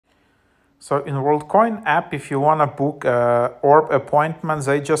So in WorldCoin app, if you want to book orb appointments,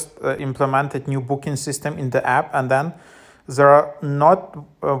 they just implemented new booking system in the app, and then there are not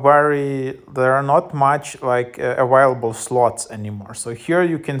much like available slots anymore. So here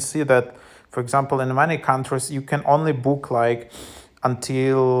you can see that, for example, in many countries you can only book like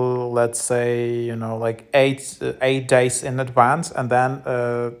until, let's say, like 8 days in advance, and then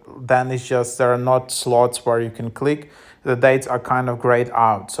it's just there are not slots where you can click. The dates are kind of grayed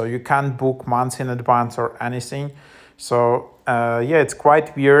out, so you can't book months in advance or anything. So yeah, it's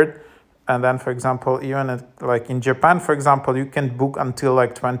quite weird. And then, for example, even like in Japan, for example, you can book until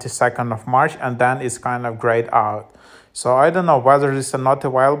like 22nd of March, and then it's kind of grayed out. So I don't know whether these are not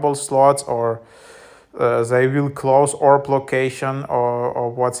available slots, or they will close orb location,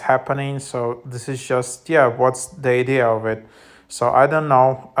 or what's happening. So this is just, yeah, what's the idea of it. So I don't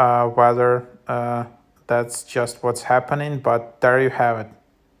know whether that's just what's happening, but there you have it.